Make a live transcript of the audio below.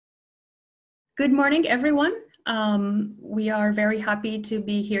Good morning, everyone. We are very happy to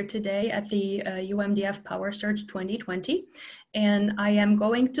be here today at the UMDF Power Surge 2020. And I am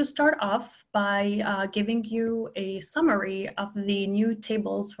going to start off by giving you a summary of the new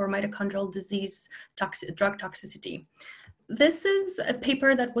tables for mitochondrial disease drug toxicity. This is a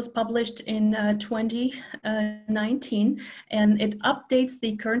paper that was published in 2019, and it updates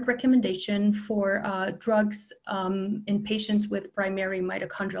the current recommendation for drugs in patients with primary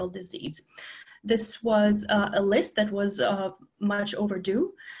mitochondrial disease. This was a list that was much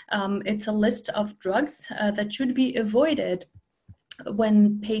overdue. It's a list of drugs that should be avoided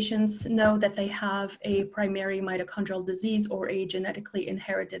when patients know that they have a primary mitochondrial disease or a genetically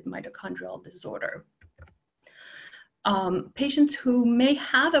inherited mitochondrial disorder. Patients who may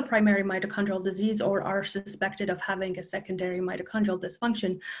have a primary mitochondrial disease or are suspected of having a secondary mitochondrial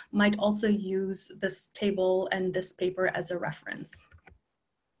dysfunction might also use this table and this paper as a reference.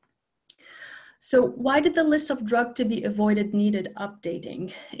 So why did the list of drugs to be avoided needed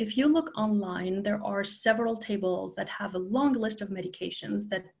updating? If you look online, there are several tables that have a long list of medications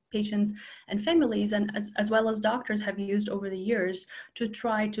that patients and families and as well as doctors have used over the years to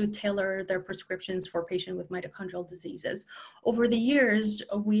try to tailor their prescriptions for patients with mitochondrial diseases. Over the years,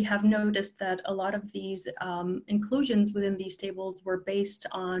 we have noticed that a lot of these inclusions within these tables were based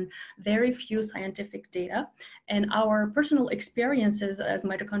on very few scientific data, and our personal experiences as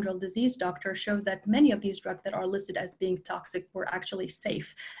mitochondrial disease doctors showed that many of these drugs that are listed as being toxic were actually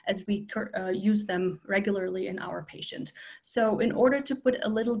safe as we use them regularly in our patient. So in order to put a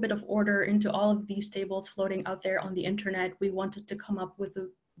little bit of order into all of these tables floating out there on the internet, we wanted to come up with a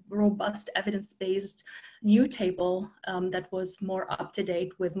robust evidence-based new table that was more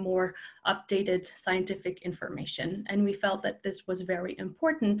up-to-date with more updated scientific information. And we felt that this was very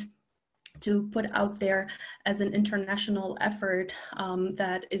important to put out there as an international effort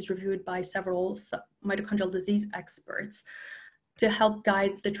that is reviewed by several mitochondrial disease experts to help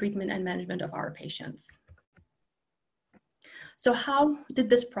guide the treatment and management of our patients. So how did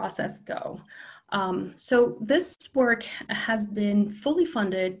this process go? So this work has been fully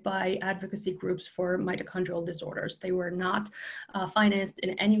funded by advocacy groups for mitochondrial disorders. They were not financed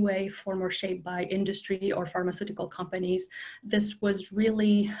in any way, form, or shape by industry or pharmaceutical companies. This was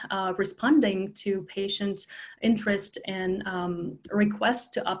really responding to patients' interest and requests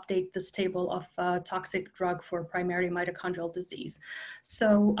to update this table of toxic drug for primary mitochondrial disease.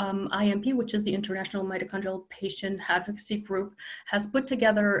 So IMP, which is the International Mitochondrial Patient Advocacy Group, has put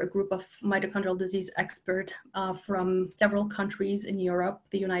together a group of mitochondrial disease expert from several countries in Europe,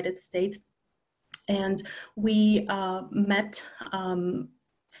 the United States, and we met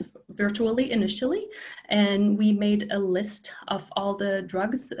virtually initially, and we made a list of all the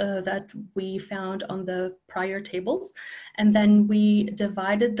drugs that we found on the prior tables, and then we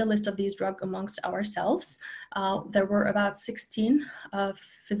divided the list of these drugs amongst ourselves. There were about 16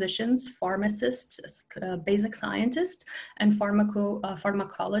 physicians, pharmacists, basic scientists, and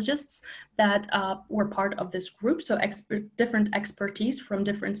pharmacologists that were part of this group, so different expertise from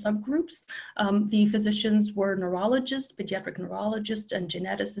different subgroups. The physicians were neurologists, pediatric neurologists, and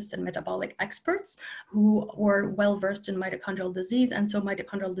geneticists and metabolic experts who were well-versed in mitochondrial disease, and so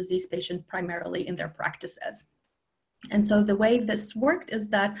mitochondrial disease patients primarily in their practices. And so the way this worked is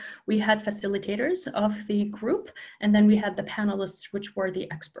that we had facilitators of the group, and then we had the panelists, which were the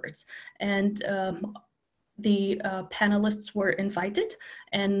experts. And the panelists were invited,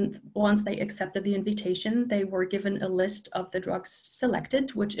 and once they accepted the invitation, they were given a list of the drugs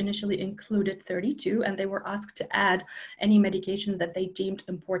selected, which initially included 32, and they were asked to add any medication that they deemed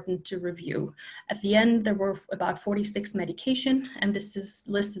important to review. At the end, there were about 46 medication, and this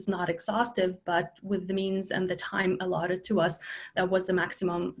list is not exhaustive, but with the means and the time allotted to us, that was the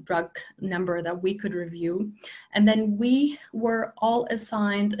maximum drug number that we could review. And then we were all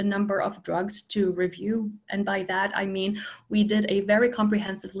assigned a number of drugs to review. And by that, I mean, we did a very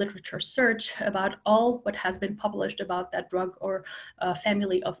comprehensive literature search about all what has been published about that drug or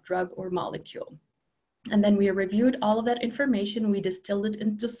family of drug or molecule. And then we reviewed all of that information. We distilled it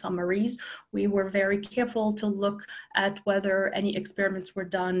into summaries. We were very careful to look at whether any experiments were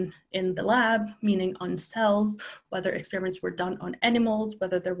done in the lab, meaning on cells, whether experiments were done on animals,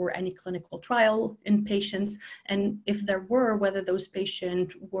 whether there were any clinical trial in patients, and if there were, whether those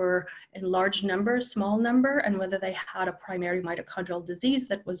patients were in large number, small number, and whether they had a primary mitochondrial disease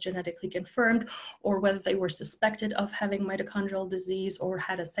that was genetically confirmed, or whether they were suspected of having mitochondrial disease or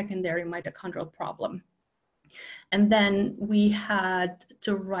had a secondary mitochondrial problem. And then we had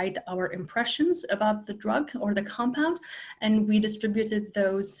to write our impressions about the drug or the compound, and we distributed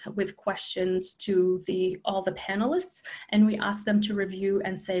those with questions to all the panelists, and we asked them to review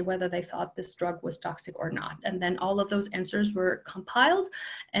and say whether they thought this drug was toxic or not. And then all of those answers were compiled,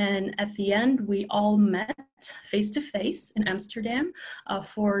 and at the end, we all met face-to-face in Amsterdam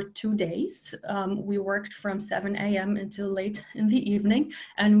for 2 days. We worked from 7 a.m. until late in the evening,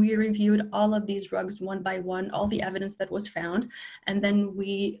 and we reviewed all of these drugs one by one, all the evidence that was found, and then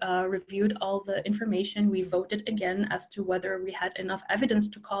we reviewed all the information. We voted again as to whether we had enough evidence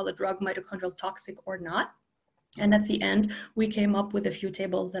to call a drug mitochondrial toxic or not. And at the end, we came up with a few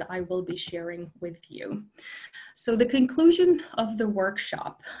tables that I will be sharing with you. So the conclusion of the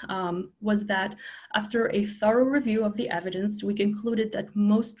workshop was that after a thorough review of the evidence, we concluded that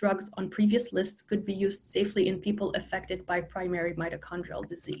most drugs on previous lists could be used safely in people affected by primary mitochondrial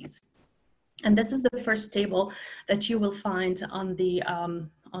disease. And this is the first table that you will find on the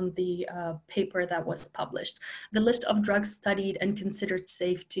paper that was published. The list of drugs studied and considered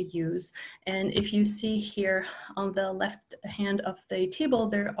safe to use. And if you see here on the left hand of the table,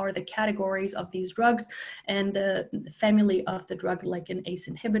 there are the categories of these drugs and the family of the drug, like an ACE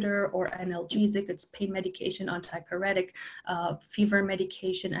inhibitor or analgesic. It's pain medication, antipyretic, fever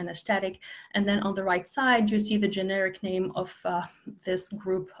medication, anesthetic. And then on the right side, you see the generic name of this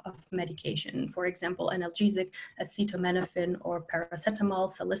group of medication. For example, analgesic, acetaminophen, or paracetamol,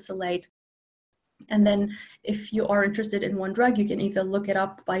 salicylate. And then if you are interested in one drug, you can either look it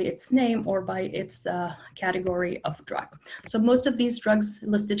up by its name or by its category of drug. So most of these drugs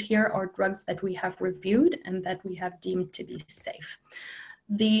listed here are drugs that we have reviewed and that we have deemed to be safe.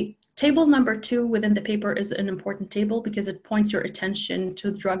 The table number 2 within the paper is an important table because it points your attention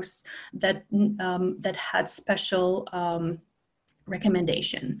to drugs that, that had special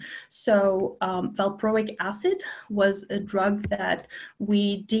recommendation. So valproic acid was a drug that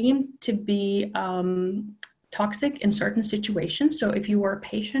we deemed to be toxic in certain situations. So if you were a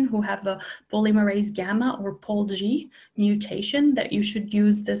patient who have a polymerase gamma or POLG mutation, that you should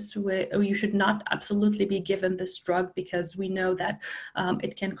use this with, or you should not absolutely be given this drug because we know that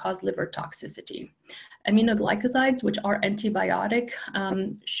it can cause liver toxicity. Aminoglycosides, which are antibiotic,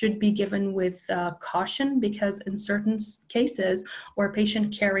 should be given with caution because in certain cases where a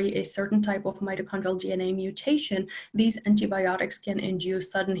patient carry a certain type of mitochondrial DNA mutation, these antibiotics can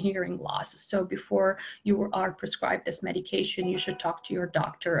induce sudden hearing loss. So before you are prescribed this medication, you should talk to your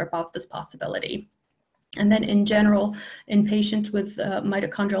doctor about this possibility. And then in general, in patients with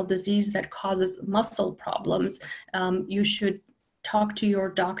mitochondrial disease that causes muscle problems, you should talk to your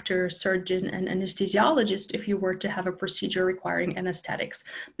doctor, surgeon, and anesthesiologist if you were to have a procedure requiring anesthetics,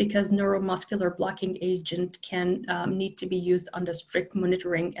 because neuromuscular blocking agent can need to be used under strict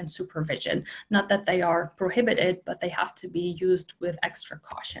monitoring and supervision. Not that they are prohibited, but they have to be used with extra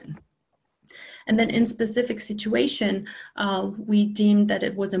caution. And then in specific situation, we deemed that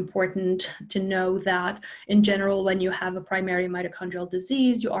it was important to know that in general, when you have a primary mitochondrial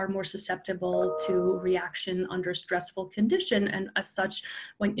disease, you are more susceptible to reaction under stressful condition. And as such,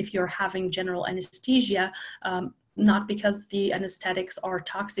 if you're having general anesthesia, not because the anesthetics are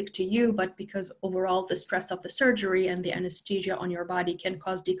toxic to you, but because overall the stress of the surgery and the anesthesia on your body can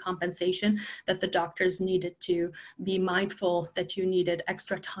cause decompensation, that the doctors needed to be mindful that you needed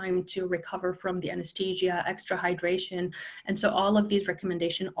extra time to recover from the anesthesia, extra hydration. And so all of these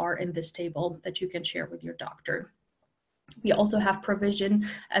recommendations are in this table that you can share with your doctor. We also have provision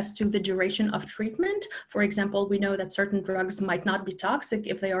as to the duration of treatment. For example, we know that certain drugs might not be toxic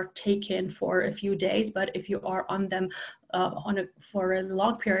if they are taken for a few days, but if you are on them for a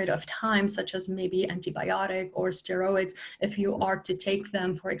long period of time, such as maybe antibiotic or steroids, if you are to take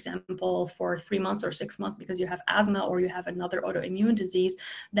them, for example, for 3 months or 6 months because you have asthma or you have another autoimmune disease,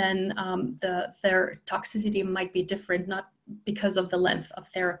 then their toxicity might be different, not because of the length of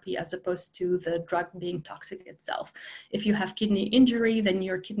therapy as opposed to the drug being toxic itself. If you have kidney injury, then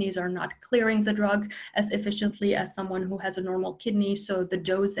your kidneys are not clearing the drug as efficiently as someone who has a normal kidney, so the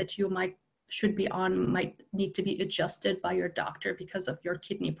dose that you should be on might need to be adjusted by your doctor because of your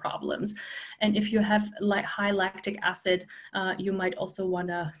kidney problems. And if you have high lactic acid, you might also want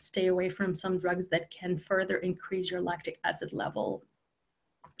to stay away from some drugs that can further increase your lactic acid level.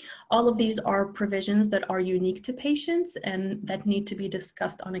 All of these are provisions that are unique to patients and that need to be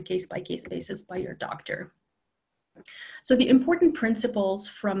discussed on a case-by-case basis by your doctor. So the important principles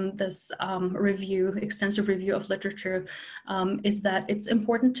from this extensive review of literature, is that it's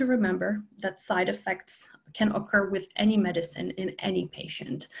important to remember that side effects can occur with any medicine in any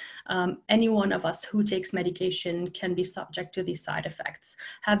patient. Any one of us who takes medication can be subject to these side effects.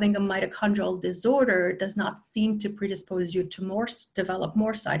 Having a mitochondrial disorder does not seem to predispose you to develop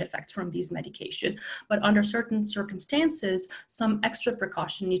more side effects from these medication, but under certain circumstances, some extra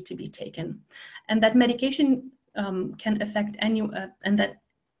precaution need to be taken. And that medication can affect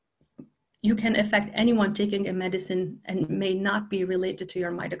you can affect anyone taking a medicine and may not be related to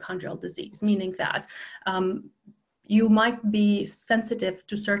your mitochondrial disease, meaning that you might be sensitive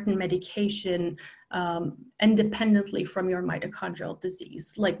to certain medication independently from your mitochondrial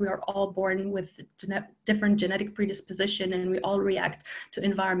disease. Like, we are all born with different genetic predisposition, and we all react to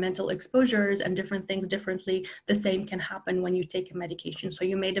environmental exposures and different things differently. The same can happen when you take a medication. So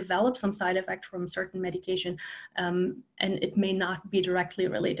you may develop some side effect from certain medication, and it may not be directly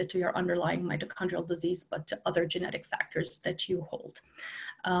related to your underlying mitochondrial disease, but to other genetic factors that you hold.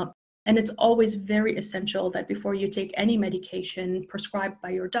 And it's always very essential that before you take any medication prescribed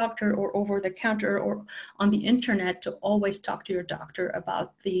by your doctor or over the counter or on the internet, to always talk to your doctor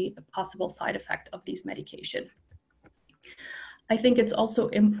about the possible side effect of these medication. I think it's also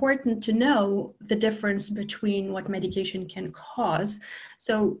important to know the difference between what medication can cause.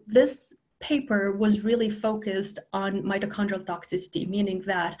 So this paper was really focused on mitochondrial toxicity, meaning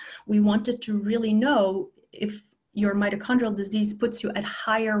that we wanted to really know if your mitochondrial disease puts you at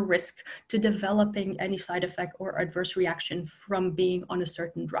higher risk to developing any side effect or adverse reaction from being on a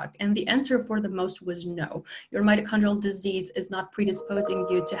certain drug. And the answer for the most was no. Your mitochondrial disease is not predisposing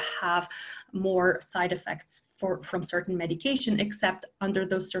you to have more side effects from certain medication, except under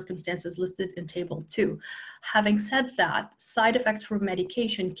those circumstances listed in table 2. Having said that, side effects from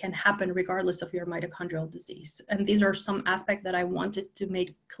medication can happen regardless of your mitochondrial disease. And these are some aspects that I wanted to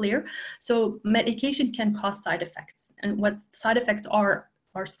make clear. So medication can cause side effects. And what side effects are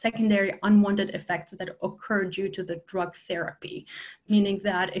secondary unwanted effects that occur due to the drug therapy, meaning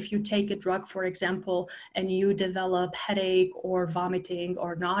that if you take a drug, for example, and you develop headache or vomiting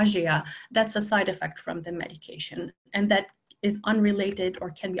or nausea, that's a side effect from the medication. And that is unrelated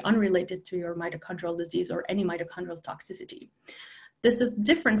or can be unrelated to your mitochondrial disease or any mitochondrial toxicity. This is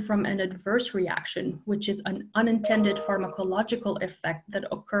different from an adverse reaction, which is an unintended pharmacological effect that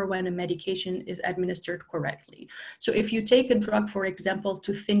occur when a medication is administered correctly. So if you take a drug, for example,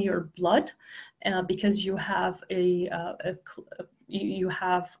 to thin your blood, because you have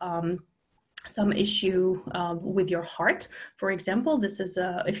some issue with your heart, for example, this is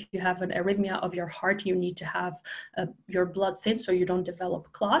if you have an arrhythmia of your heart, you need to have your blood thin so you don't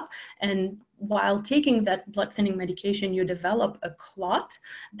develop clot. And while taking that blood thinning medication, you develop a clot.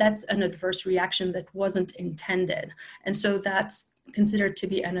 That's an adverse reaction that wasn't intended. And so that's considered to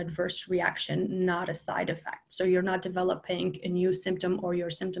be an adverse reaction, not a side effect. So you're not developing a new symptom, or your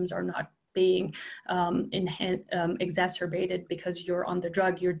symptoms are not being exacerbated because you're on the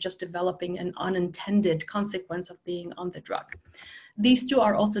drug. You're just developing an unintended consequence of being on the drug. These two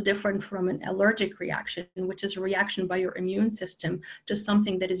are also different from an allergic reaction, which is a reaction by your immune system to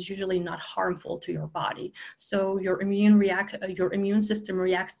something that is usually not harmful to your body. So your immune system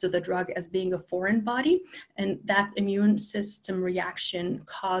reacts to the drug as being a foreign body, and that immune system reaction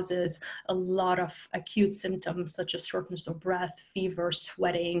causes a lot of acute symptoms such as shortness of breath, fever,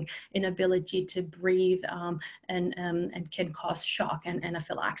 sweating, inability to breathe, and can cause shock and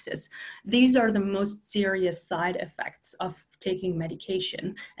anaphylaxis. These are the most serious side effects of taking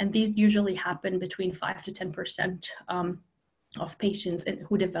medication, and these usually happen between 5 to 10% of patients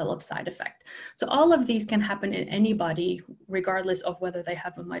who develop side effect. So all of these can happen in anybody, regardless of whether they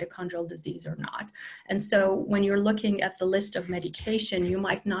have a mitochondrial disease or not. And so when you're looking at the list of medication, you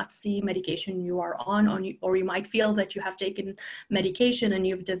might not see medication you are on, or you might feel that you have taken medication and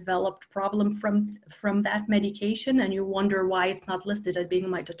you've developed problem from that medication, and you wonder why it's not listed as being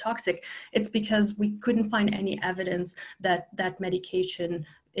mitotoxic. It's because we couldn't find any evidence that that medication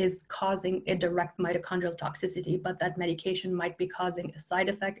is causing a direct mitochondrial toxicity, but that medication might be causing a side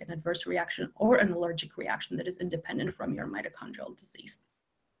effect, an adverse reaction, or an allergic reaction that is independent from your mitochondrial disease.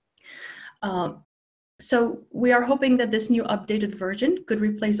 So we are hoping that this new updated version could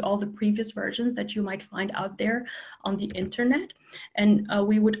replace all the previous versions that you might find out there on the internet. And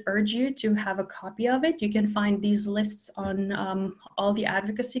we would urge you to have a copy of it. You can find these lists on all the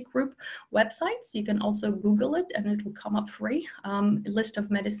advocacy group websites. You can also Google it and it will come up free. A list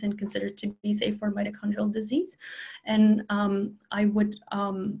of medicine considered to be safe for mitochondrial disease. And I would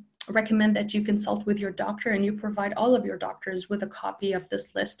recommend that you consult with your doctor, and you provide all of your doctors with a copy of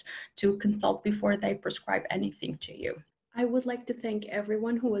this list to consult before they prescribe anything to you. I would like to thank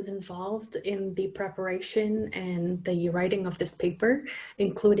everyone who was involved in the preparation and the writing of this paper,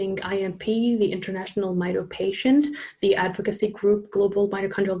 including IMP, the International Mito Patient, the advocacy group, Global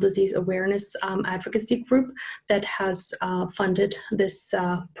Mitochondrial Disease Awareness Advocacy Group that has funded this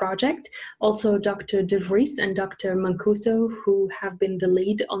project. Also, Dr. De Vries and Dr. Mancuso, who have been the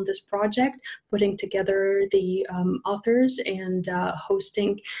lead on this project, putting together the authors and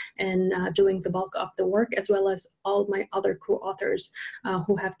hosting and doing the bulk of the work, as well as all my other co-authors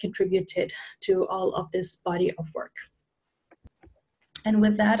who have contributed to all of this body of work. And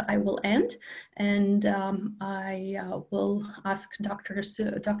with that, I will end, and I will ask Dr.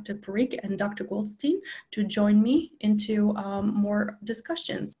 Parikh and Dr. Goldstein to join me into more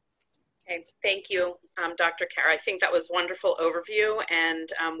discussions. Okay, thank you, Dr. Karaa. I think that was a wonderful overview, and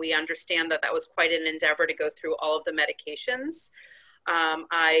we understand that that was quite an endeavor to go through all of the medications.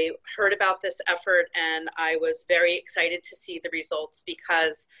 I heard about this effort and I was very excited to see the results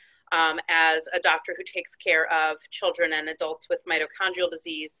because as a doctor who takes care of children and adults with mitochondrial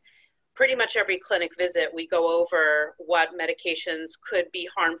disease, pretty much every clinic visit we go over what medications could be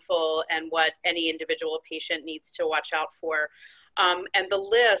harmful and what any individual patient needs to watch out for. And the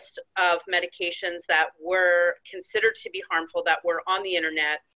list of medications that were considered to be harmful that were on the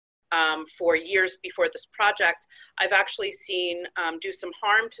internet for years before this project, I've actually seen do some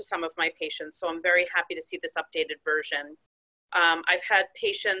harm to some of my patients. So I'm very happy to see this updated version. I've had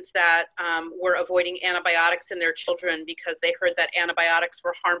patients that were avoiding antibiotics in their children because they heard that antibiotics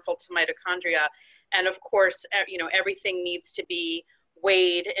were harmful to mitochondria. And of course, you know, everything needs to be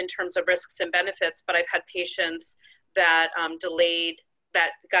weighed in terms of risks and benefits, but I've had patients that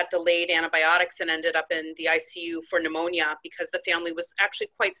got delayed antibiotics and ended up in the ICU for pneumonia because the family was actually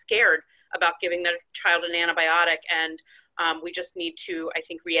quite scared about giving their child an antibiotic. And we just need to, I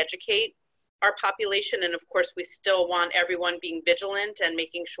think, re-educate our population. And of course, we still want everyone being vigilant and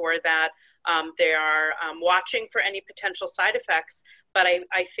making sure that they are watching for any potential side effects. But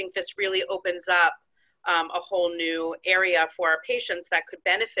I think this really opens up a whole new area for our patients that could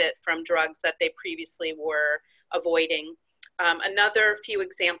benefit from drugs that they previously were avoiding. Another few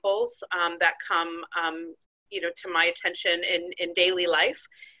examples that come to my attention in daily life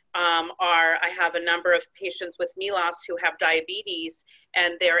are I have a number of patients with MELAS who have diabetes,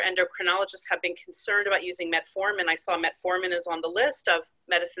 and their endocrinologists have been concerned about using metformin. I saw metformin is on the list of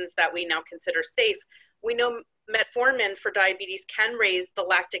medicines that we now consider safe. We know metformin for diabetes can raise the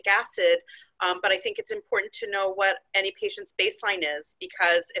lactic acid, but I think it's important to know what any patient's baseline is,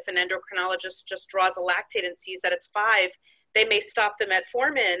 because if an endocrinologist just draws a lactate and sees that it's 5, they may stop the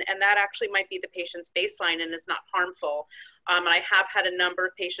metformin, and that actually might be the patient's baseline and is not harmful. And I have had a number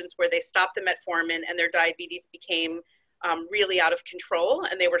of patients where they stopped the metformin and their diabetes became really out of control,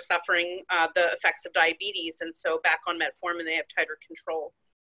 and they were suffering the effects of diabetes, and so back on metformin they have tighter control.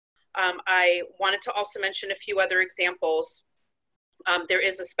 I wanted to also mention a few other examples. There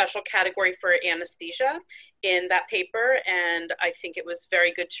is a special category for anesthesia in that paper, and I think it was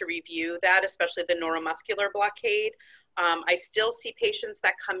very good to review that, especially the neuromuscular blockade. I still see patients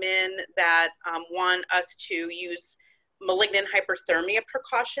that come in that want us to use malignant hyperthermia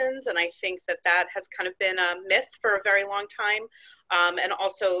precautions, and I think that that has kind of been a myth for a very long time, and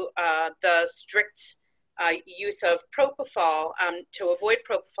also the strict use of propofol to avoid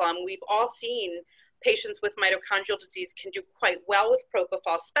propofol. And we've all seen patients with mitochondrial disease can do quite well with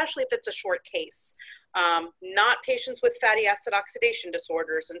propofol, especially if it's a short case. Not patients with fatty acid oxidation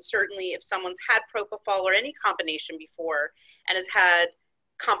disorders, and certainly if someone's had propofol or any combination before and has had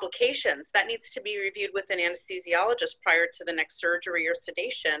complications, that needs to be reviewed with an anesthesiologist prior to the next surgery or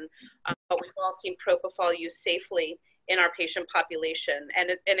sedation. But we've all seen propofol used safely in our patient population,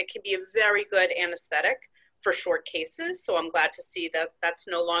 and it can be a very good anesthetic for short cases. So I'm glad to see that that's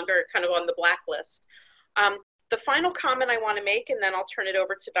no longer kind of on the blacklist. The final comment I want to make, and then I'll turn it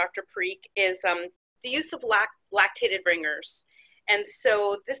over to Dr. Parikh, is the use of lactated ringers. And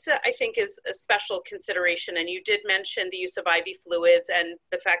so this, I think, is a special consideration. And you did mention the use of IV fluids and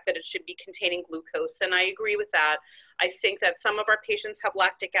the fact that it should be containing glucose. And I agree with that. I think that some of our patients have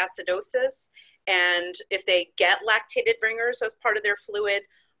lactic acidosis, and if they get lactated ringers as part of their fluid,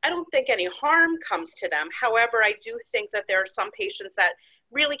 I don't think any harm comes to them. However, I do think that there are some patients that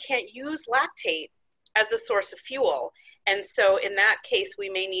really can't use lactate as a source of fuel. And so in that case, we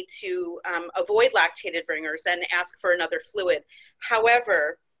may need to avoid lactated ringers and ask for another fluid.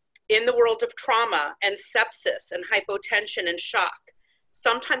 However, in the world of trauma and sepsis and hypotension and shock,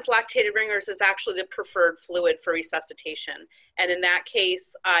 Sometimes lactated ringers is actually the preferred fluid for resuscitation. And in that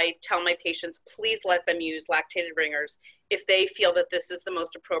case, I tell my patients, please let them use lactated ringers if they feel that this is the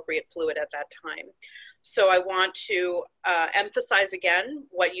most appropriate fluid at that time. So I want to emphasize again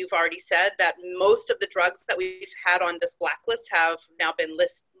what you've already said, that most of the drugs that we've had on this blacklist have now been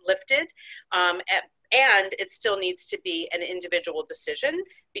lifted. And it still needs to be an individual decision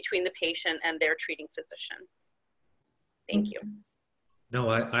between the patient and their treating physician. Thank you. No,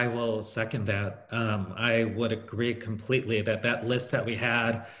 I will second that. I would agree completely that that list that we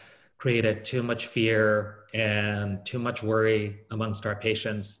had created too much fear and too much worry amongst our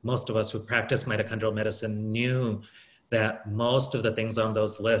patients. Most of us who practice mitochondrial medicine knew that most of the things on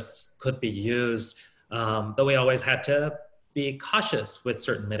those lists could be used, but we always had to be cautious with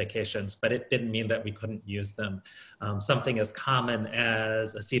certain medications, but it didn't mean that we couldn't use them. Something as common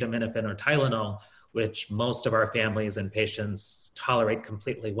as acetaminophen or Tylenol, which most of our families and patients tolerate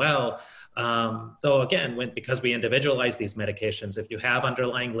completely well. Though again, because we individualize these medications, if you have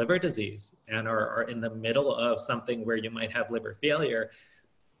underlying liver disease and are in the middle of something where you might have liver failure,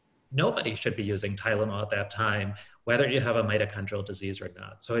 nobody should be using Tylenol at that time, whether you have a mitochondrial disease or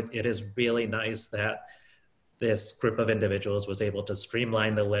not. So it is really nice that this group of individuals was able to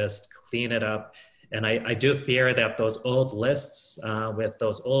streamline the list, clean it up. And I do fear that those old lists with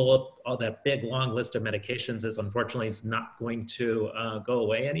those all that big long list of medications is unfortunately is not going to go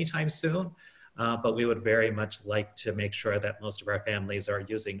away anytime soon. But we would very much like to make sure that most of our families are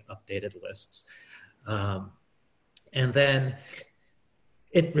using updated lists. And then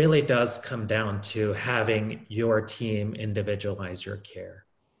it really does come down to having your team individualize your care.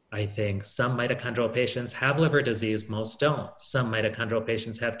 I think some mitochondrial patients have liver disease, most don't. Some mitochondrial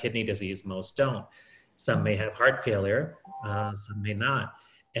patients have kidney disease, most don't. Some may have heart failure, some may not.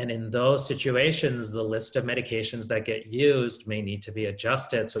 And in those situations, the list of medications that get used may need to be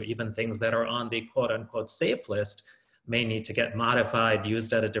adjusted. So even things that are on the quote unquote safe list may need to get modified,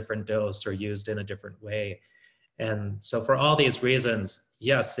 used at a different dose or used in a different way. And so for all these reasons,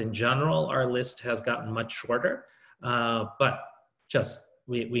 yes, in general, our list has gotten much shorter, but just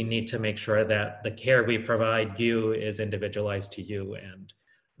we need to make sure that the care we provide you is individualized to you and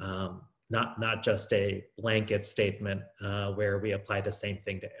not just a blanket statement where we apply the same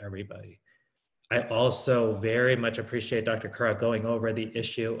thing to everybody. I also very much appreciate Dr. Karaa going over the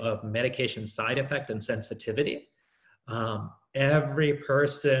issue of medication side effect and sensitivity. Every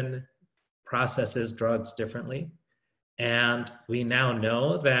person processes drugs differently. And we now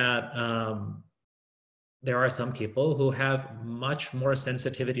know that there are some people who have much more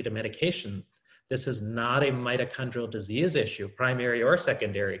sensitivity to medication. This is not a mitochondrial disease issue, primary or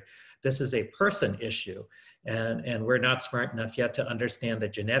secondary. This is a person issue. And we're not smart enough yet to understand the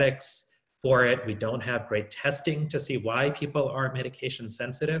genetics for it. We don't have great testing to see why people are medication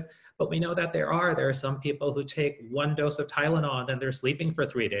sensitive, but we know that there are some people who take one dose of Tylenol and then they're sleeping for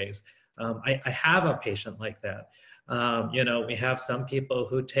 3 days. I have a patient like that. We have some people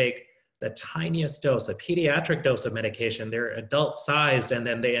who take the tiniest dose, a pediatric dose of medication, they're adult sized, and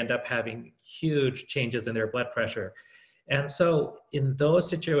then they end up having huge changes in their blood pressure. And so in those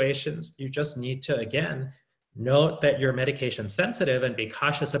situations, you just need to, again, note that you're medication sensitive and be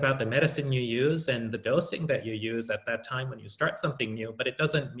cautious about the medicine you use and the dosing that you use at that time when you start something new, but it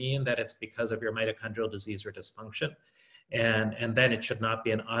doesn't mean that it's because of your mitochondrial disease or dysfunction. And then it should not be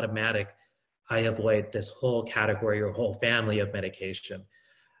an automatic, I avoid this whole category or whole family of medication.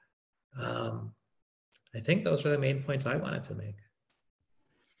 I think those are the main points I wanted to make.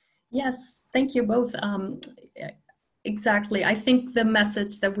 Yes, thank you both. Exactly. I think the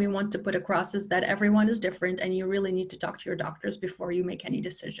message that we want to put across is that everyone is different and you really need to talk to your doctors before you make any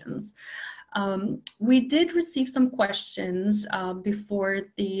decisions. We did receive some questions before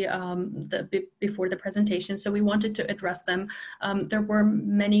the presentation, so we wanted to address them. There were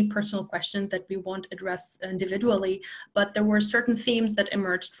many personal questions that we won't address individually, but there were certain themes that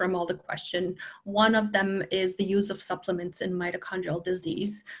emerged from all the questions. One of them is the use of supplements in mitochondrial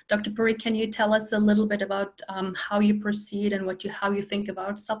disease. Dr. Parikh, can you tell us a little bit about how you proceed and how you think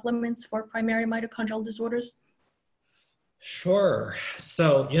about supplements for primary mitochondrial disorders? Sure.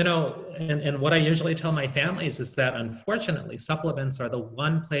 So, and what I usually tell my families is that unfortunately, supplements are the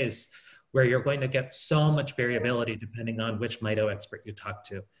one place where you're going to get so much variability depending on which mito expert you talk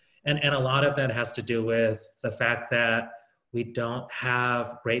to. And a lot of that has to do with the fact that we don't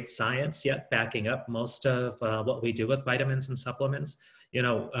have great science yet backing up most of what we do with vitamins and supplements.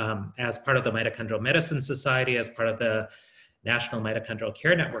 As part of the Mitochondrial Medicine Society, as part of the National Mitochondrial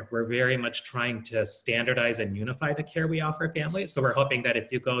Care Network, we're very much trying to standardize and unify the care we offer families. So we're hoping that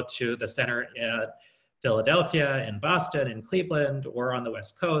if you go to the center at Philadelphia, in Boston, in Cleveland, or on the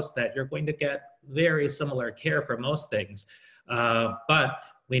West Coast, that you're going to get very similar care for most things. But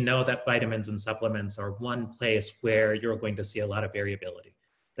we know that vitamins and supplements are one place where you're going to see a lot of variability,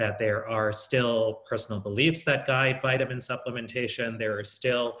 that there are still personal beliefs that guide vitamin supplementation. There are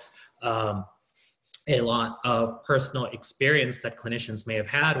still a lot of personal experience that clinicians may have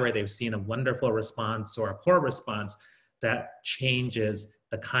had where they've seen a wonderful response or a poor response that changes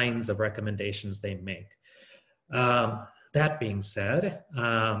the kinds of recommendations they make. That being said,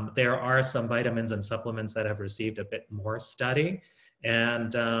 there are some vitamins and supplements that have received a bit more study,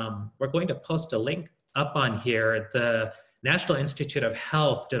 and we're going to post a link up on here. The National Institute of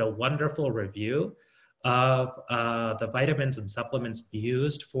Health did a wonderful review of the vitamins and supplements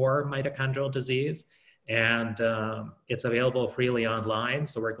used for mitochondrial disease, and it's available freely online,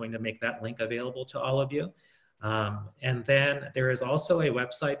 so we're going to make that link available to all of you. And then there is also a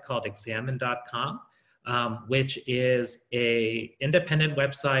website called examine.com, which is an independent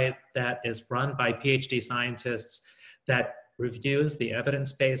website that is run by PhD scientists that reviews the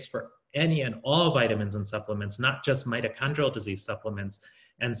evidence base for any and all vitamins and supplements, not just mitochondrial disease supplements.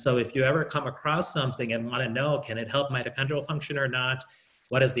 And so if you ever come across something and want to know, can it help mitochondrial function or not?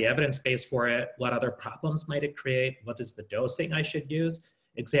 What is the evidence base for it? What other problems might it create? What is the dosing I should use?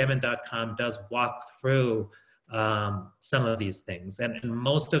 Examine.com does walk through some of these things, and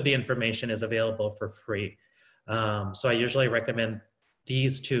most of the information is available for free. So I usually recommend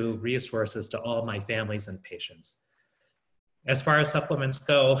these two resources to all my families and patients. As far as supplements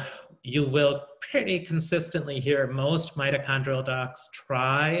go, you will pretty consistently hear most mitochondrial docs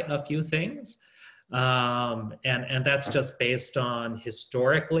try a few things. And that's just based on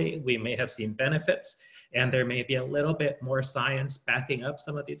historically, we may have seen benefits, and there may be a little bit more science backing up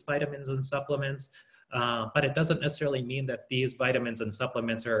some of these vitamins and supplements. But it doesn't necessarily mean that these vitamins and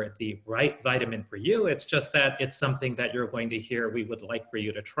supplements are the right vitamin for you. It's just that it's something that you're going to hear we would like for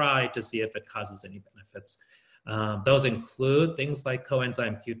you to try to see if it causes any benefits. Those include things like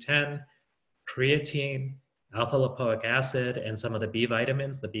coenzyme Q10, creatine, alpha lipoic acid, and some of the B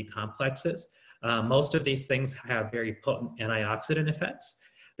vitamins, the B complexes. Most of these things have very potent antioxidant effects.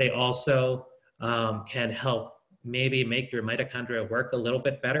 They also can help maybe make your mitochondria work a little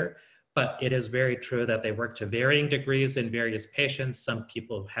bit better. But it is very true that they work to varying degrees in various patients. Some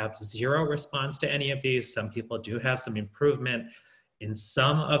people have zero response to any of these. Some people do have some improvement in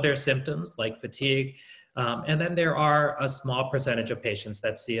some of their symptoms, like fatigue. And then there are a small percentage of patients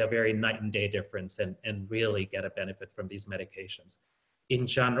that see a very night and day difference and really get a benefit from these medications. In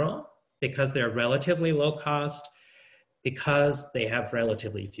general, because they're relatively low cost, because they have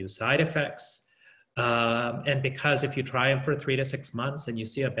relatively few side effects, and because if you try them for 3 to 6 months and you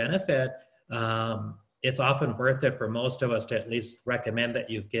see a benefit, it's often worth it for most of us to at least recommend that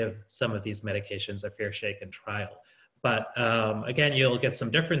you give some of these medications a fair shake and trial. But again, you'll get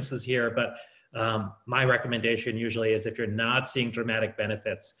some differences here, but my recommendation usually is if you're not seeing dramatic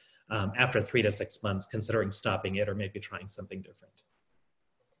benefits after 3 to 6 months, considering stopping it or maybe trying something different.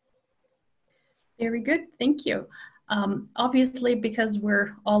 Very good, thank you. Obviously, because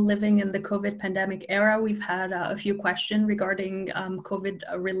we're all living in the COVID pandemic era, we've had a few questions regarding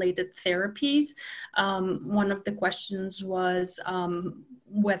COVID-related therapies. One of the questions was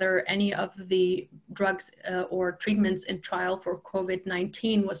whether any of the drugs or treatments in trial for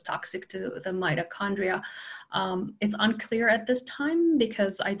COVID-19 was toxic to the mitochondria. It's unclear at this time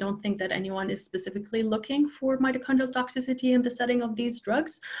because I don't think that anyone is specifically looking for mitochondrial toxicity in the setting of these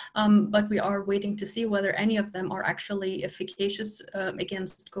drugs, but we are waiting to see whether any of them are actually efficacious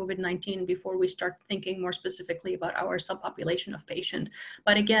against COVID-19 before we start thinking more specifically about our subpopulation of patients.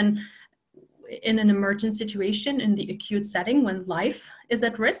 But again, in an emergent situation, in the acute setting when life is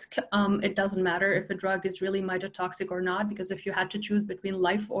at risk, it doesn't matter if a drug is really mitotoxic or not, because if you had to choose between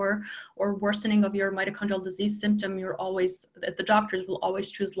life or worsening of your mitochondrial disease symptom, the doctors will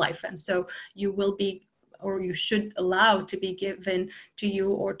always choose life. And so you will be, or you should allow to be given to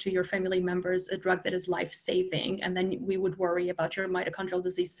you or to your family members a drug that is life-saving, and then we would worry about your mitochondrial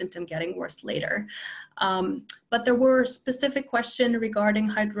disease symptom getting worse later. But there were specific questions regarding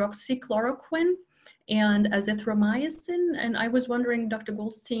hydroxychloroquine and azithromycin, and I was wondering, Dr.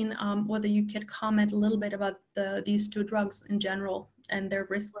 Goldstein, whether you could comment a little bit about these two drugs in general and their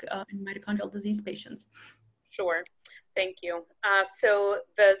risk in mitochondrial disease patients. Sure. Thank you. So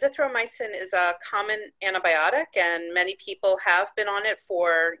the azithromycin is a common antibiotic, and many people have been on it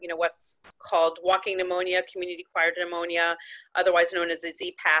for, what's called walking pneumonia, community-acquired pneumonia, otherwise known as a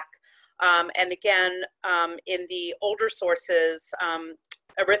Z-Pak. And again, in the older sources,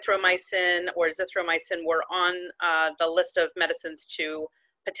 erythromycin or azithromycin were on the list of medicines to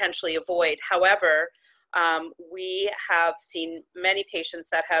potentially avoid. However, We have seen many patients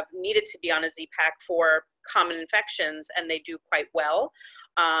that have needed to be on a Z-Pak for common infections, and they do quite well.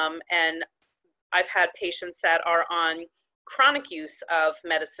 And I've had patients that are on chronic use of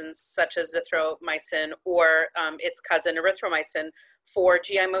medicines such as azithromycin or its cousin erythromycin for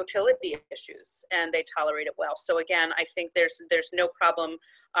GI motility issues, and they tolerate it well. So again, I think there's no problem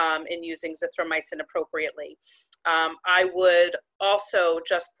in using azithromycin appropriately. I would also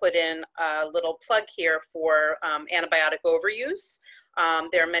just put in a little plug here for antibiotic overuse.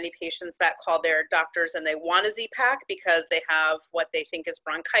 There are many patients that call their doctors and they want a Z-Pak because they have what they think is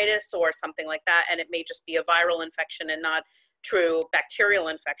bronchitis or something like that, and it may just be a viral infection and not true bacterial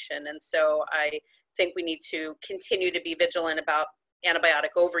infection. And so I think we need to continue to be vigilant about antibiotic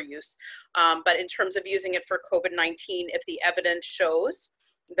overuse. But in terms of using it for COVID-19, if the evidence shows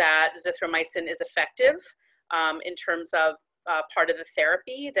that azithromycin is effective in terms of part of the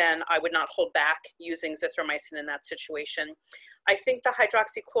therapy, then I would not hold back using azithromycin in that situation. I think the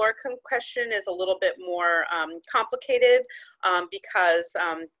hydroxychloroquine question is a little bit more complicated because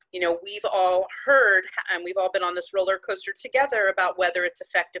we've all heard and we've all been on this roller coaster together about whether it's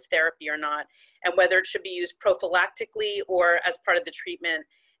effective therapy or not, and whether it should be used prophylactically or as part of the treatment.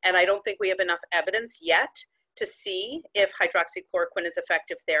 And I don't think we have enough evidence yet to see if hydroxychloroquine is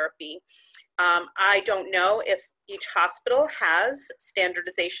effective therapy. I don't know if each hospital has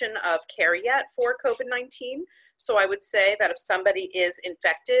standardization of care yet for COVID-19. So I would say that if somebody is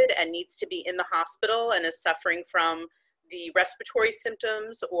infected and needs to be in the hospital and is suffering from the respiratory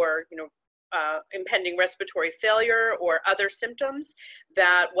symptoms or impending respiratory failure or other symptoms,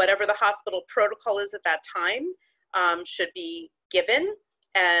 that whatever the hospital protocol is at that time should be given.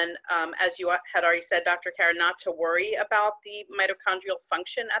 And as you had already said, Dr. Karaa, not to worry about the mitochondrial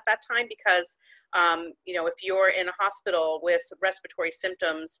function at that time, because if you're in a hospital with respiratory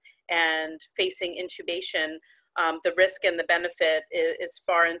symptoms and facing intubation, the risk and the benefit is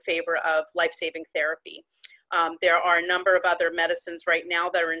far in favor of life-saving therapy. There are a number of other medicines right now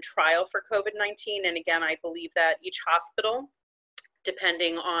that are in trial for COVID-19. And again, I believe that each hospital,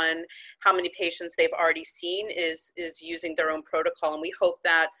 depending on how many patients they've already seen, is using their own protocol. And we hope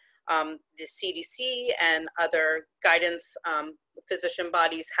that the CDC and other guidance physician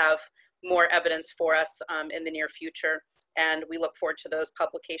bodies have more evidence for us in the near future. And we look forward to those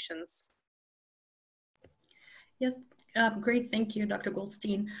publications. Yes, great. Thank you, Dr.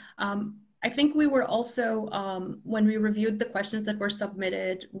 Goldstein. I think we were also, when we reviewed the questions that were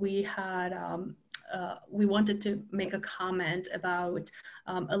submitted, we had we wanted to make a comment about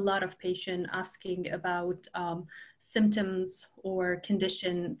a lot of patients asking about symptoms or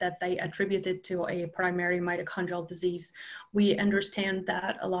condition that they attributed to a primary mitochondrial disease. We understand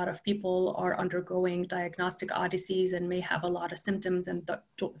that a lot of people are undergoing diagnostic odysseys and may have a lot of symptoms, and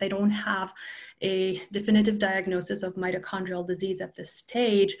they don't have a definitive diagnosis of mitochondrial disease at this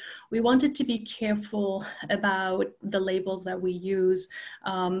stage. We wanted to be careful about the labels that we use.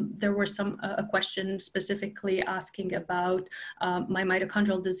 There were a question specifically asking about my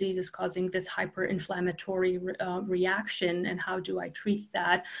mitochondrial disease is causing this hyperinflammatory reaction, and how do I treat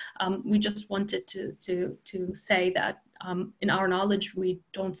that? We just wanted to say that in our knowledge, we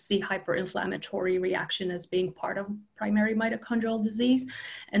don't see hyperinflammatory reaction as being part of primary mitochondrial disease.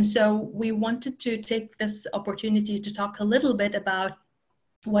 And so we wanted to take this opportunity to talk a little bit about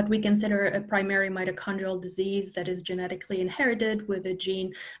what we consider a primary mitochondrial disease that is genetically inherited with a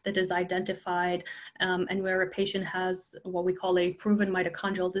gene that is identified, and where a patient has what we call a proven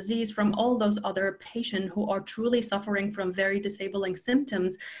mitochondrial disease from all those other patients who are truly suffering from very disabling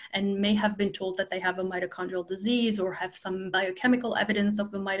symptoms and may have been told that they have a mitochondrial disease or have some biochemical evidence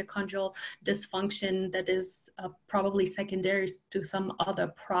of a mitochondrial dysfunction that is probably secondary to some other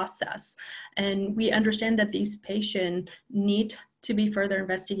process. And we understand that these patients need to be further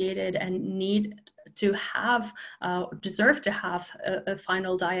investigated and need to have, deserve to have a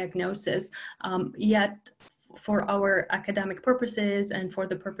final diagnosis. Yet for our academic purposes and for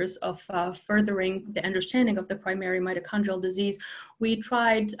the purpose of furthering the understanding of the primary mitochondrial disease, we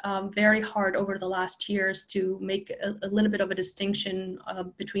tried very hard over the last years to make a little bit of a distinction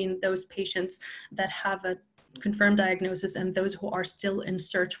between those patients that have a confirmed diagnosis and those who are still in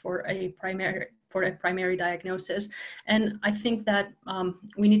search for a primary diagnosis. And I think that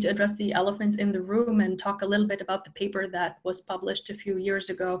we need to address the elephant in the room and talk a little bit about the paper that was published a few years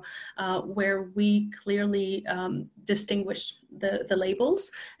ago, where we clearly distinguish the labels.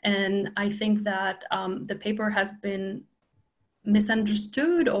 And I think that the paper has been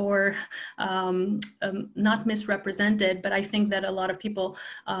misunderstood or not misrepresented, but I think that a lot of people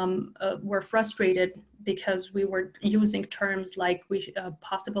were frustrated because we were using terms like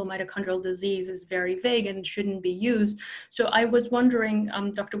possible mitochondrial disease is very vague and shouldn't be used. So I was wondering,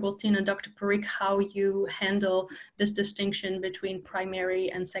 Dr. Goldstein and Dr. Parikh, how you handle this distinction between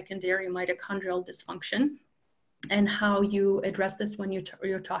primary and secondary mitochondrial dysfunction, and how you address this when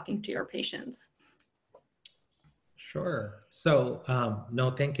you're talking to your patients. Sure. So, no,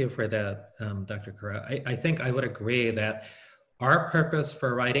 thank you for that, Dr. Karaa. I think I would agree that our purpose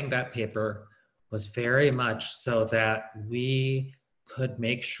for writing that paper was very much so that we could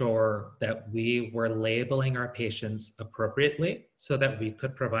make sure that we were labeling our patients appropriately so that we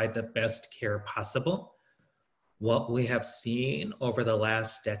could provide the best care possible. What we have seen over the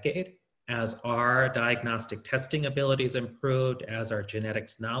last decade, as our diagnostic testing abilities improved, as our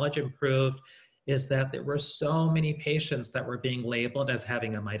genetics knowledge improved, is that there were so many patients that were being labeled as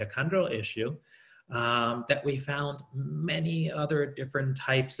having a mitochondrial issue that we found many other different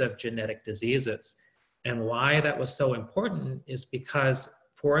types of genetic diseases. And why that was so important is because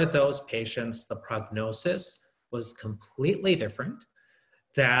for those patients, the prognosis was completely different,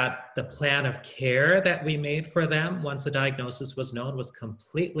 that the plan of care that we made for them once a diagnosis was known was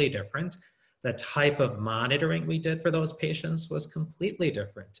completely different. The type of monitoring we did for those patients was completely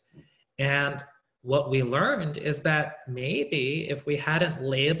different. And what we learned is that maybe if we hadn't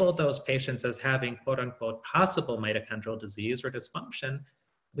labeled those patients as having quote unquote possible mitochondrial disease or dysfunction,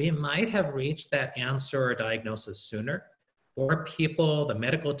 we might have reached that answer or diagnosis sooner. Or people, the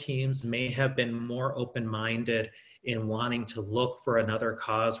medical teams may have been more open-minded in wanting to look for another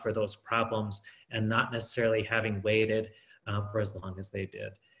cause for those problems and not necessarily having waited for as long as they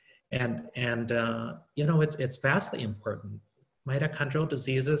did. And you know, it's vastly important. Mitochondrial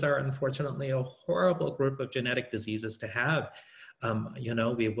diseases are unfortunately a horrible group of genetic diseases to have. You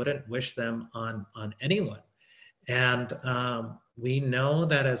know, we wouldn't wish them on anyone. And we know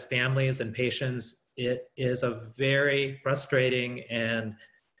that as families and patients, it is a very frustrating and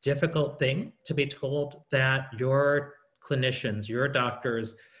difficult thing to be told that your clinicians, your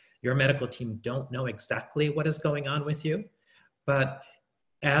doctors, your medical team don't know exactly what is going on with you. But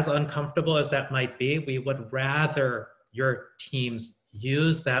as uncomfortable as that might be, we would rather your teams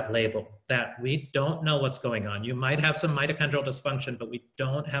use that label that we don't know what's going on. You might have some mitochondrial dysfunction, but we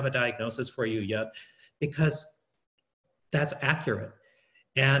don't have a diagnosis for you yet, because that's accurate.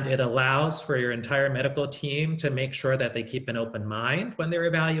 And it allows for your entire medical team to make sure that they keep an open mind when they're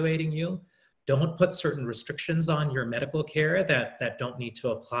evaluating you. Don't put certain restrictions on your medical care that don't need to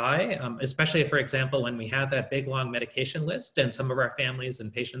apply, especially, for example, when we had that big, long medication list and some of our families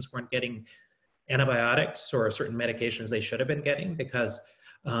and patients weren't getting antibiotics or certain medications they should have been getting because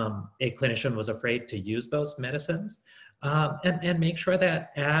a clinician was afraid to use those medicines. And make sure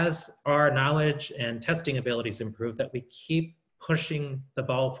that as our knowledge and testing abilities improve, that we keep pushing the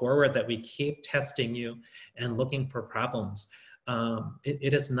ball forward, that we keep testing you and looking for problems.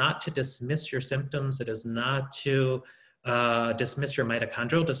 It is not to dismiss your symptoms. It is not to dismiss your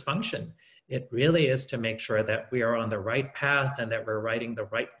mitochondrial dysfunction. It really is to make sure that we are on the right path and that we're writing the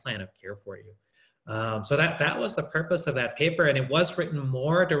right plan of care for you. So that was the purpose of that paper, and it was written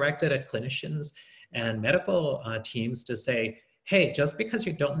more directed at clinicians and medical teams to say, hey, just because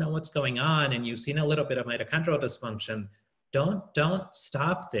you don't know what's going on and you've seen a little bit of mitochondrial dysfunction, don't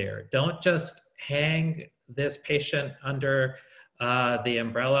stop there. Don't just hang this patient under the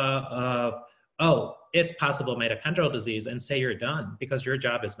umbrella of, oh, it's possible mitochondrial disease and say you're done, because your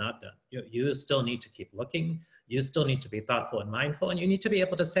job is not done. You still need to keep looking. You still need to be thoughtful and mindful, and you need to be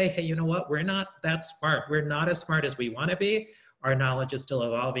able to say, hey, you know what? We're not that smart. We're not as smart as we want to be. Our knowledge is still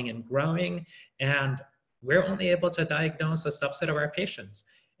evolving and growing, and we're only able to diagnose a subset of our patients.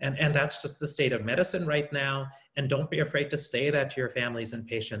 And that's just the state of medicine right now. And don't be afraid to say that to your families and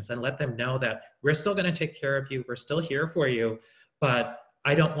patients and let them know that we're still going to take care of you. We're still here for you, but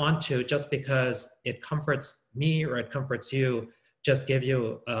I don't want to, just because it comforts me or it comforts you, just give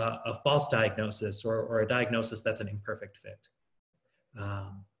you a false diagnosis or a diagnosis that's an imperfect fit.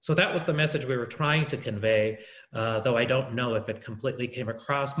 So that was the message we were trying to convey, though I don't know if it completely came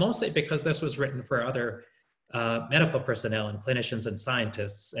across, mostly because this was written for other medical personnel and clinicians and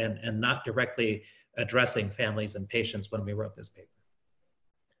scientists, and not directly addressing families and patients when we wrote this paper.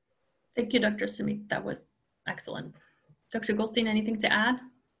 Thank you, Dr. Sumit. That was excellent. Dr. Goldstein, anything to add?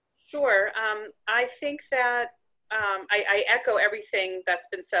 Sure. I think that I echo everything that's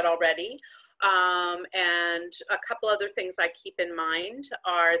been said already. And a couple other things I keep in mind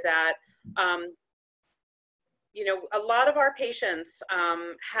are that you know, a lot of our patients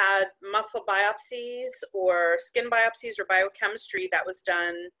had muscle biopsies or skin biopsies or biochemistry that was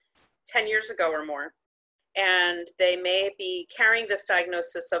done 10 years ago or more. And they may be carrying this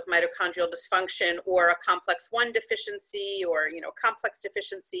diagnosis of mitochondrial dysfunction or a complex 1 deficiency or, you know, complex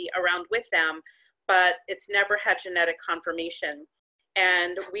deficiency around with them, but it's never had genetic confirmation.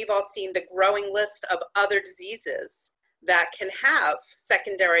 And we've all seen the growing list of other diseases that can have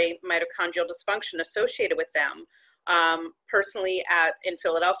secondary mitochondrial dysfunction associated with them. Personally, in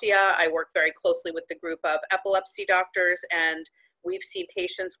Philadelphia, I work very closely with the group of epilepsy doctors, and we've seen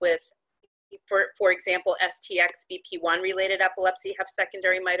patients with, for example, STX-BP1 related epilepsy have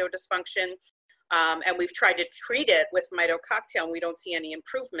secondary mitodysfunction. And we've tried to treat it with mitococktail, and we don't see any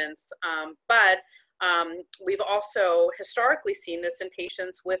improvements. But we've also historically seen this in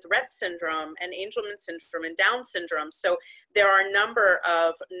patients with Rett syndrome and Angelman syndrome and Down syndrome. So there are a number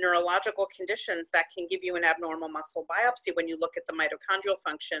of neurological conditions that can give you an abnormal muscle biopsy when you look at the mitochondrial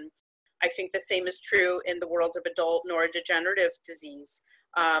function. I think the same is true in the world of adult neurodegenerative disease.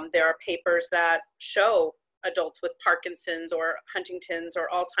 There are papers that show adults with Parkinson's or Huntington's or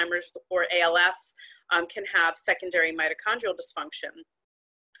Alzheimer's or ALS can have secondary mitochondrial dysfunction.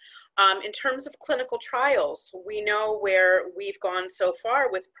 In terms of clinical trials, we know where we've gone so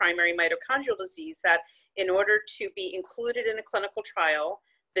far with primary mitochondrial disease that in order to be included in a clinical trial,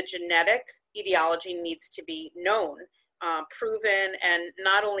 the genetic etiology needs to be known, proven, and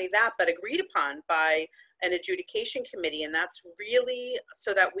not only that, but agreed upon by an adjudication committee. And that's really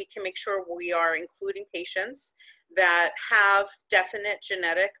so that we can make sure we are including patients that have definite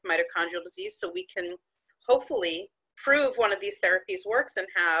genetic mitochondrial disease, so we can hopefully prove one of these therapies works and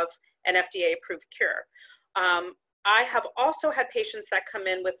have an FDA approved cure. I have also had patients that come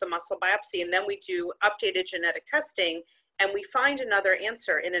in with the muscle biopsy, and then we do updated genetic testing, and we find another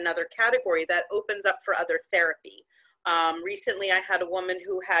answer in another category that opens up for other therapy. Recently, I had a woman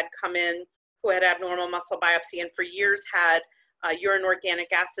who had come in who had abnormal muscle biopsy and for years had urine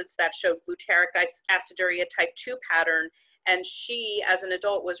organic acids that showed glutaric aciduria type 2 pattern. And she, as an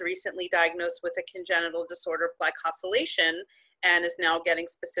adult, was recently diagnosed with a congenital disorder of glycosylation and is now getting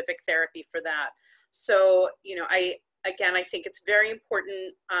specific therapy for that. So, you know, I think it's very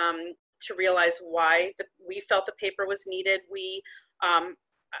important to realize why we felt the paper was needed. We,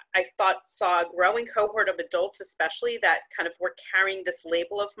 I saw a growing cohort of adults, especially, that kind of were carrying this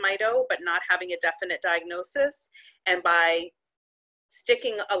label of mito, but not having a definite diagnosis. And by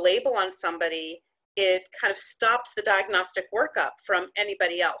sticking a label on somebody, it kind of stops the diagnostic workup from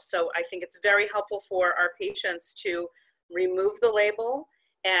anybody else. So I think it's very helpful for our patients to remove the label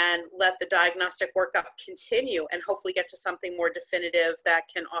and let the diagnostic workup continue and hopefully get to something more definitive that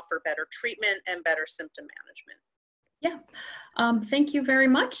can offer better treatment and better symptom management. Yeah, thank you very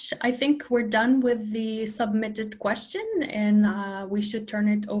much. I think we're done with the submitted question, and we should turn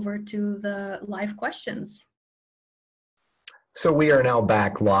it over to the live questions. So we are now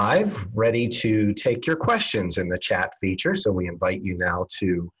back live, ready to take your questions in the chat feature. So we invite you now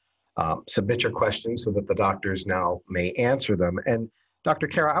to submit your questions so that the doctors now may answer them. And Dr.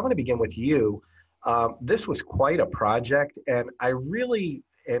 Karaa, I want to begin with you. This was quite a project, and I really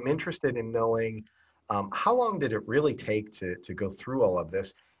am interested in knowing how long did it really take to go through all of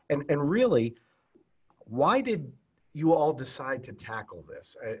this? And really, why did you all decide to tackle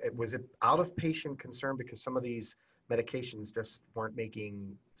this? Was it out of patient concern because some of these medications just weren't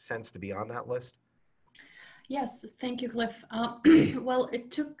making sense to be on that list? Yes, thank you, Cliff. Well,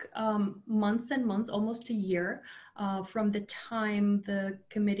 it took months and months, almost a year, from the time the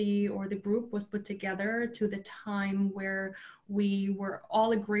committee or the group was put together to the time where we were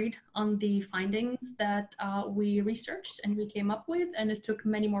all agreed on the findings that we researched and we came up with, and it took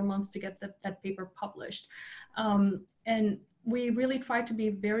many more months to get that paper published. And we really tried to be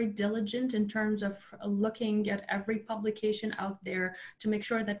very diligent in terms of looking at every publication out there to make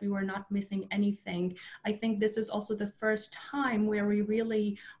sure that we were not missing anything. I think this is also the first time where we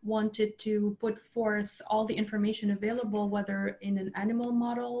really wanted to put forth all the information available, whether in an animal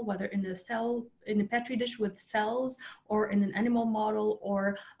model, whether in a petri dish with cells, or in an animal model,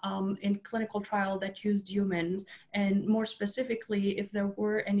 or in clinical trial that used humans, and more specifically, if there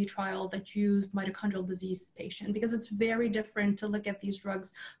were any trial that used mitochondrial disease patient, because it's very different to look at these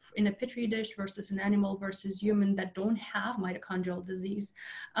drugs in a petri dish versus an animal versus human that don't have mitochondrial disease.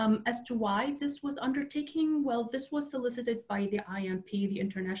 As to why this was undertaking, well, this was solicited by the IMP, the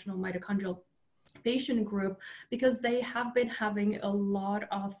International Mitochondrial patient group, because they have been having a lot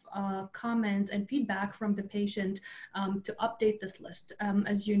of comments and feedback from the patient to update this list.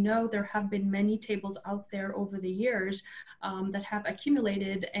 As you know, there have been many tables out there over the years that have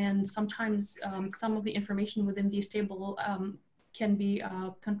accumulated, and sometimes some of the information within these tables can be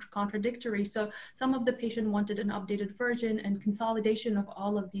contradictory. So some of the patient wanted an updated version and consolidation of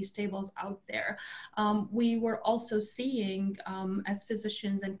all of these tables out there. We were also seeing, as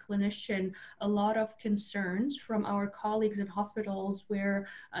physicians and clinicians, a lot of concerns from our colleagues in hospitals where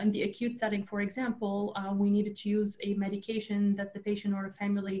in the acute setting, for example, we needed to use a medication that the patient or a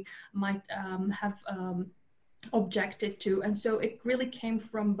family might have objected to. And so it really came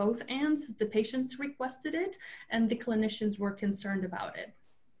from both ends. The patients requested it and the clinicians were concerned about it.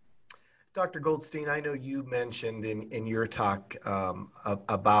 Dr. Goldstein, I know you mentioned in your talk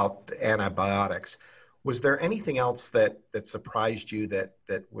about the antibiotics. Was there anything else that surprised you that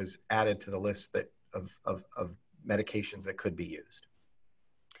was added to the list of medications that could be used?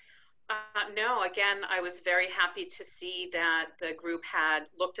 No, again, I was very happy to see that the group had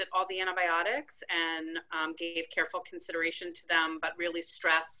looked at all the antibiotics and gave careful consideration to them, but really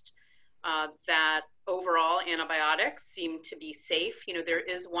stressed that overall antibiotics seem to be safe. You know, there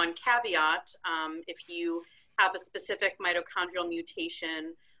is one caveat. If you have a specific mitochondrial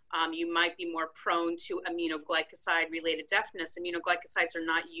mutation, you might be more prone to aminoglycoside-related deafness. Aminoglycosides are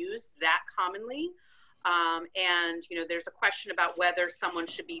not used that commonly. And, you know, there's a question about whether someone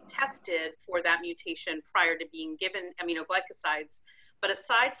should be tested for that mutation prior to being given aminoglycosides. But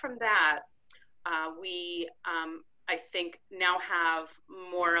aside from that, we, I think, now have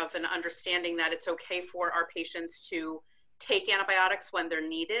more of an understanding that it's okay for our patients to take antibiotics when they're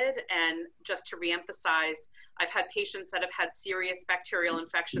needed. And just to reemphasize, I've had patients that have had serious bacterial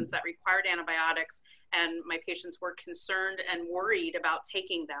infections that required antibiotics, and my patients were concerned and worried about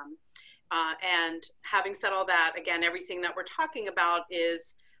taking them. And having said all that, again, everything that we're talking about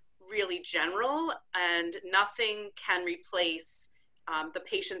is really general, and nothing can replace the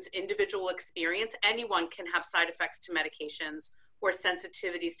patient's individual experience. Anyone can have side effects to medications or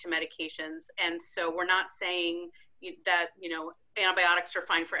sensitivities to medications. And so we're not saying that, you know, antibiotics are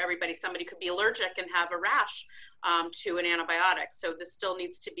fine for everybody. Somebody could be allergic and have a rash to an antibiotic. So this still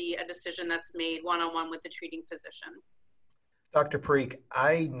needs to be a decision that's made one-on-one with the treating physician. Dr. Parikh,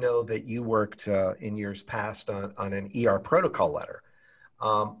 I know that you worked in years past on an ER protocol letter.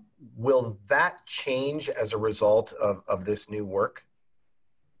 Will that change as a result of this new work?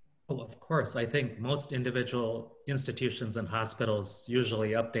 Well, of course. I think most individual institutions and hospitals usually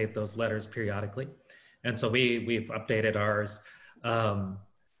update those letters periodically. And so we've updated ours.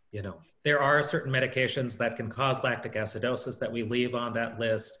 You know, there are certain medications that can cause lactic acidosis that we leave on that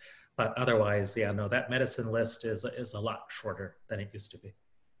list. But otherwise, yeah, no, that medicine list is a lot shorter than it used to be.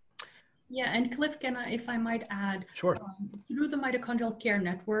 Yeah, and Cliff, if I might add, sure. Through the Mitochondrial Care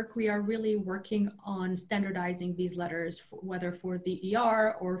Network, we are really working on standardizing these letters, whether for the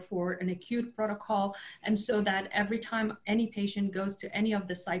ER or for an acute protocol, and so that every time any patient goes to any of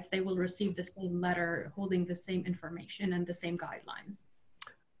the sites, they will receive the same letter holding the same information and the same guidelines.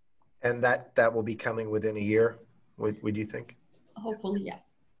 And that will be coming within a year, would you think? Hopefully, yes.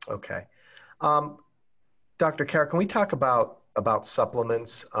 Okay. Dr. Karaa, can we talk about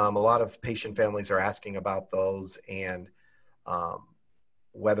supplements? A lot of patient families are asking about those and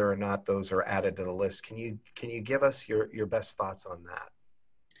whether or not those are added to the list. Can you give us your best thoughts on that?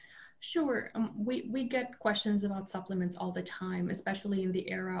 Sure. We get questions about supplements all the time, especially in the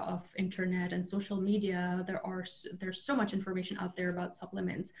era of internet and social media. There's so much information out there about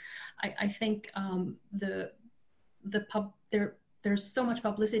supplements. I think there's so much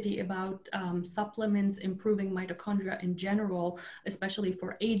publicity about supplements improving mitochondria in general, especially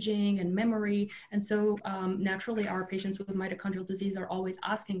for aging and memory. And so naturally, our patients with mitochondrial disease are always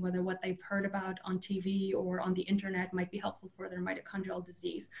asking whether what they've heard about on TV or on the internet might be helpful for their mitochondrial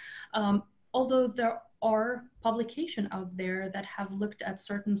disease. Although there are publications out there that have looked at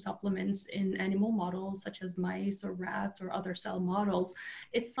certain supplements in animal models, such as mice or rats or other cell models,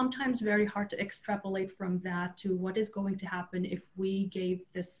 it's sometimes very hard to extrapolate from that to what is going to happen if we gave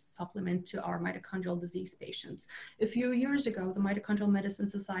this supplement to our mitochondrial disease patients. A few years ago, the Mitochondrial Medicine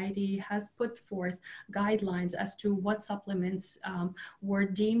Society has put forth guidelines as to what supplements were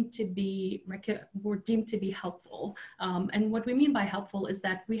deemed to be helpful. And what we mean by helpful is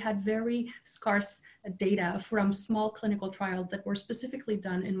that we had very scarce data from small clinical trials that were specifically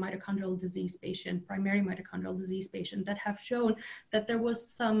done in mitochondrial disease patient, primary mitochondrial disease patient, that have shown that there was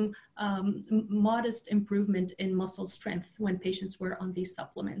some modest improvement in muscle strength when patients were on these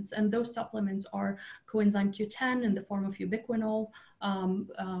supplements. And those supplements are coenzyme Q10 in the form of ubiquinol,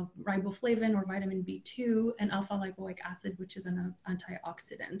 riboflavin or vitamin B2, and alpha lipoic acid, which is an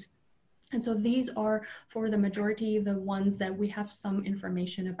antioxidant. And so these are, for the majority, the ones that we have some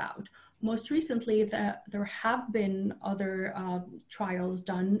information about. Most recently, there have been other trials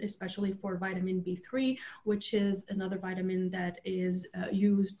done, especially for vitamin B3, which is another vitamin that is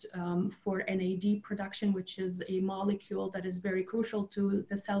used for NAD production, which is a molecule that is very crucial to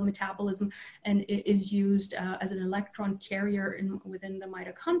the cell metabolism and is used as an electron carrier within the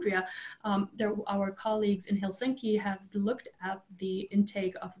mitochondria. Our colleagues in Helsinki have looked at the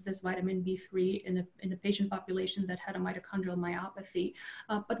intake of this vitamin B3 in a patient population that had a mitochondrial myopathy.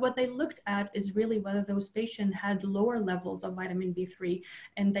 But what they looked at is really whether those patients had lower levels of vitamin B3,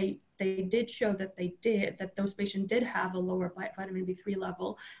 and they did show that those patients did have a lower vitamin B3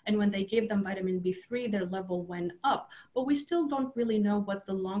 level, and when they gave them vitamin B3, their level went up. But we still don't really know what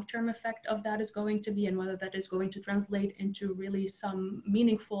the long-term effect of that is going to be, and whether that is going to translate into really some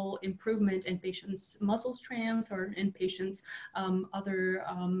meaningful improvement in patients' muscle strength or in patients' other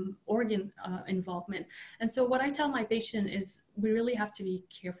organ involvement. And so what I tell my patient is we really have to be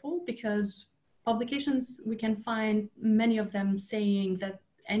careful, because publications, we can find many of them saying that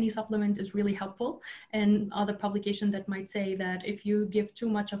any supplement is really helpful, and other publications that might say that if you give too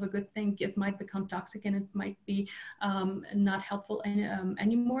much of a good thing, it might become toxic and it might be not helpful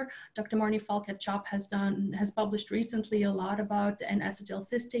anymore. Dr. Marnie Falk at CHOP has published recently a lot about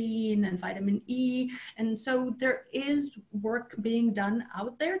N-acetylcysteine and vitamin E, and so there is work being done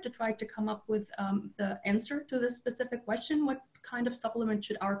out there to try to come up with the answer to this specific question: what kind of supplement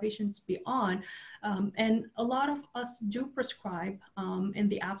should our patients be on? And a lot of us do prescribe, in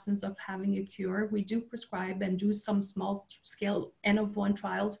the absence of having a cure, we do prescribe and do some small scale N of 1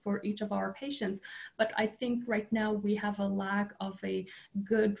 trials for each of our patients. But I think right now we have a lack of a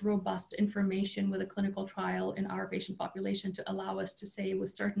good, robust information with a clinical trial in our patient population to allow us to say with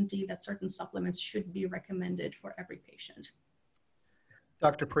certainty that certain supplements should be recommended for every patient.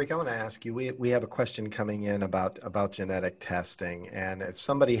 Dr. Parikh, I want to ask you, we have a question coming in about genetic testing, and if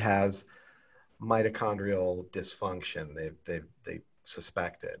somebody has mitochondrial dysfunction, they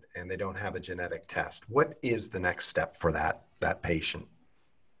suspect it, and they don't have a genetic test, what is the next step for that patient?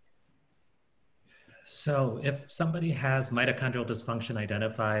 So if somebody has mitochondrial dysfunction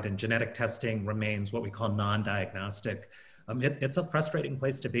identified and genetic testing remains what we call non-diagnostic, it's a frustrating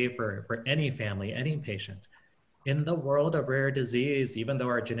place to be for any family, any patient. In the world of rare disease, even though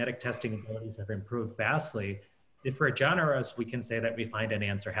our genetic testing abilities have improved vastly, if we're generous, we can say that we find an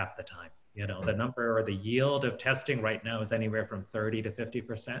answer half the time. You know, the number or the yield of testing right now is anywhere from 30 to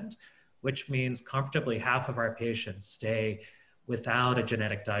 50%, which means comfortably half of our patients stay without a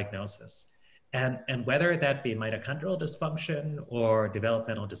genetic diagnosis. And whether that be mitochondrial dysfunction or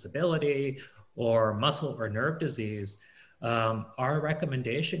developmental disability or muscle or nerve disease, our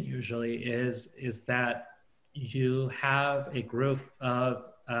recommendation usually is that you have a group of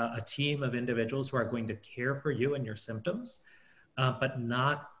a team of individuals who are going to care for you and your symptoms, but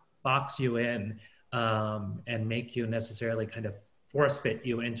not box you in and make you necessarily kind of force fit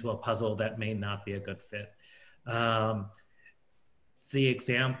you into a puzzle that may not be a good fit. The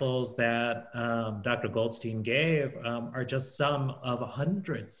examples that Dr. Goldstein gave are just some of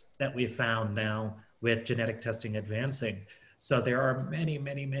hundreds that we found now with genetic testing advancing. So there are many,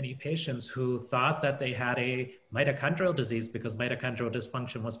 many, many patients who thought that they had a mitochondrial disease because mitochondrial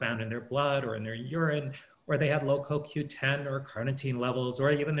dysfunction was found in their blood or in their urine, or they had low CoQ10 or carnitine levels,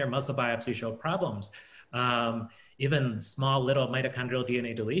 or even their muscle biopsy showed problems, even small little mitochondrial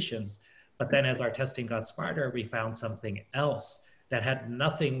DNA deletions. But then as our testing got smarter, we found something else that had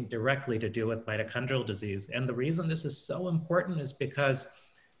nothing directly to do with mitochondrial disease. And the reason this is so important is because,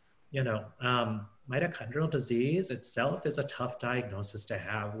 you know, mitochondrial disease itself is a tough diagnosis to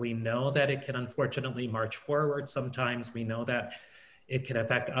have. We know that it can unfortunately march forward sometimes. We know that it can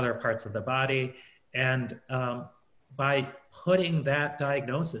affect other parts of the body. And by putting that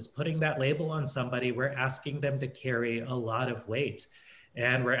diagnosis, putting that label on somebody, we're asking them to carry a lot of weight.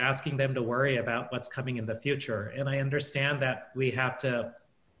 And we're asking them to worry about what's coming in the future. And I understand that we have to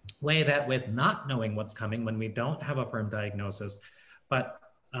weigh that with not knowing what's coming when we don't have a firm diagnosis. But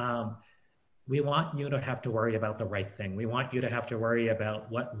we want you to have to worry about the right thing. We want you to have to worry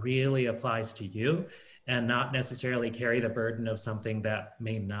about what really applies to you and not necessarily carry the burden of something that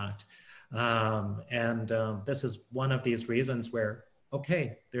may not. This is one of these reasons where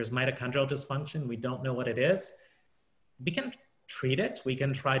okay, there's mitochondrial dysfunction. We don't know what it is. We can treat it. We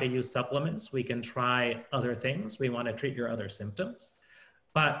can try to use supplements. We can try other things. We want to treat your other symptoms.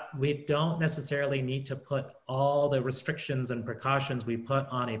 But we don't necessarily need to put all the restrictions and precautions we put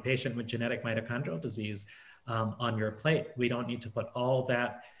on a patient with genetic mitochondrial disease on your plate. We don't need to put all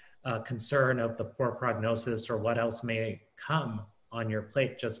that concern of the poor prognosis or what else may come on your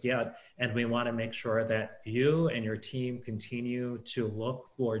plate just yet. And we want to make sure that you and your team continue to look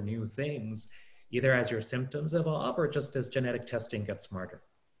for new things, either as your symptoms evolve or just as genetic testing gets smarter.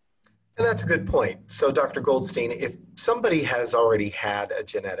 And that's a good point. So Dr. Goldstein, if somebody has already had a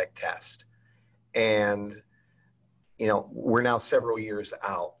genetic test and, you know, we're now several years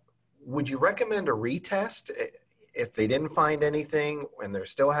out, would you recommend a retest if they didn't find anything and they're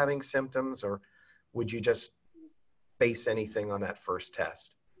still having symptoms, or would you just base anything on that first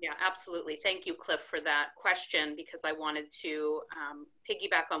test? Yeah, absolutely. Thank you, Cliff, for that question, because I wanted to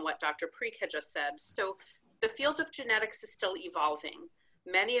piggyback on what Dr. Parikh had just said. So the field of genetics is still evolving.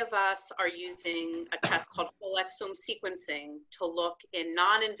 Many of us are using a test called whole exome sequencing to look in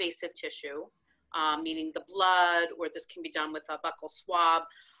non-invasive tissue, meaning the blood, or this can be done with a buccal swab,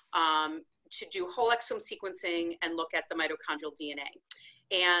 to do whole exome sequencing and look at the mitochondrial DNA.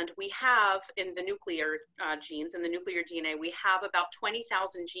 And we have in the nuclear genes, in the nuclear DNA, we have about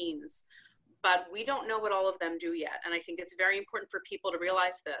 20,000 genes, but we don't know what all of them do yet. And I think it's very important for people to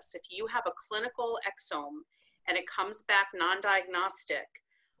realize this. If you have a clinical exome and it comes back non-diagnostic,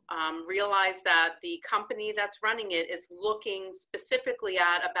 realize that the company that's running it is looking specifically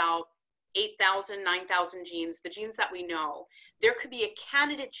at about 8,000, 9,000 genes, the genes that we know. There could be a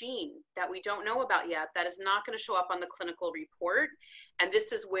candidate gene that we don't know about yet that is not going to show up on the clinical report. And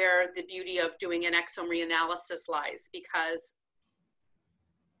this is where the beauty of doing an exome reanalysis lies, because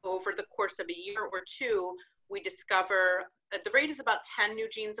over the course of a year or two, we discover the rate is about 10 new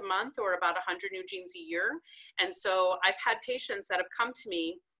genes a month, or about 100 new genes a year. And so I've had patients that have come to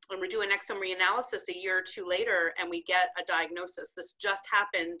me when we're doing exome reanalysis a year or two later, and we get a diagnosis. This just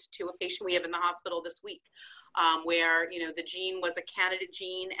happened to a patient we have in the hospital this week, where, you know, the gene was a candidate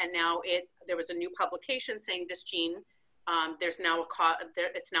gene, and now there was a new publication saying this gene, it's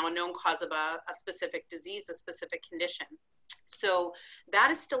now a known cause of a specific disease, a specific condition. So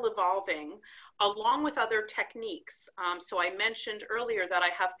that is still evolving, along with other techniques. So I mentioned earlier that I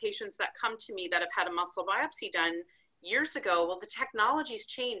have patients that come to me that have had a muscle biopsy done years ago. Well, the technology's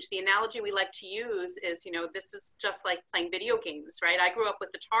changed. The analogy we like to use is, you know, this is just like playing video games, right? I grew up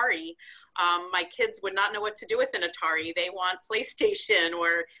with Atari. My kids would not know what to do with an Atari. They want PlayStation,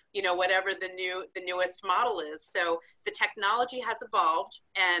 or, you know, whatever the newest model is. So the technology has evolved,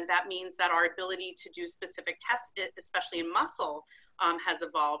 and that means that our ability to do specific tests, especially in muscle, has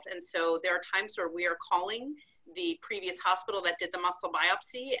evolved. And so there are times where we are calling the previous hospital that did the muscle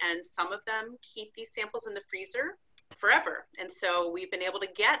biopsy, and some of them keep these samples in the freezer forever. And so we've been able to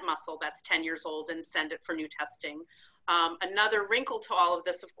get muscle that's 10 years old and send it for new testing. Another wrinkle to all of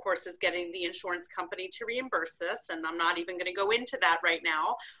this, of course, is getting the insurance company to reimburse this. And I'm not even going to go into that right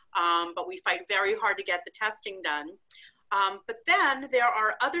now, but we fight very hard to get the testing done. But then there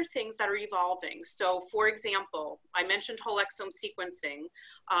are other things that are evolving. So for example, I mentioned whole exome sequencing.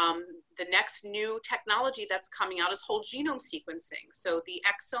 The next new technology that's coming out is whole genome sequencing. So the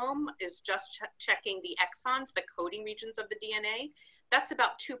exome is just checking the exons, the coding regions of the DNA. That's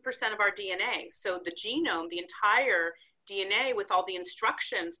about 2% of our DNA. So the genome, the entire DNA with all the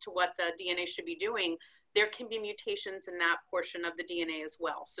instructions to what the DNA should be doing, there can be mutations in that portion of the DNA as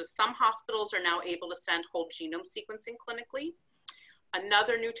well. So some hospitals are now able to send whole genome sequencing clinically.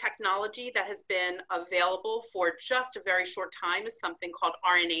 Another new technology that has been available for just a very short time is something called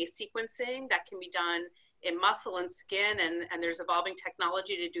RNA sequencing that can be done in muscle and skin, and there's evolving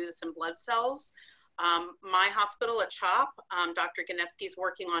technology to do this in blood cells. My hospital at CHOP, Dr. Ganetsky is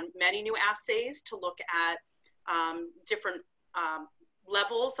working on many new assays to look at different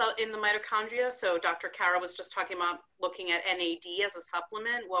levels in the mitochondria. So Dr. Karaa was just talking about looking at NAD as a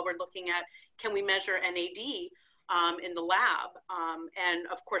supplement. Well, we're looking at, can we measure NAD in the lab? And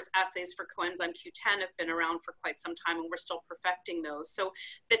of course, assays for coenzyme Q10 have been around for quite some time, and we're still perfecting those. So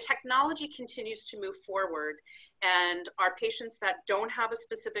the technology continues to move forward, and our patients that don't have a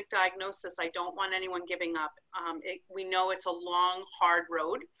specific diagnosis, I don't want anyone giving up. We know it's a long, hard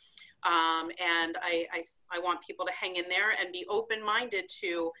road. And I want people to hang in there and be open-minded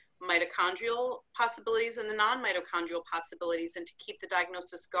to mitochondrial possibilities and the non-mitochondrial possibilities, and to keep the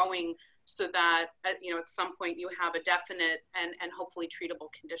diagnosis going so that, you know, at some point you have a definite and hopefully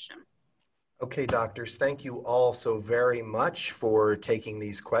treatable condition. Okay, doctors, thank you all so very much for taking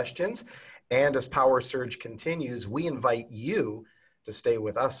these questions. And as Power Surge continues, we invite you to stay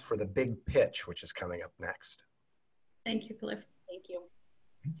with us for the big pitch, which is coming up next. Thank you, Cliff. Thank you.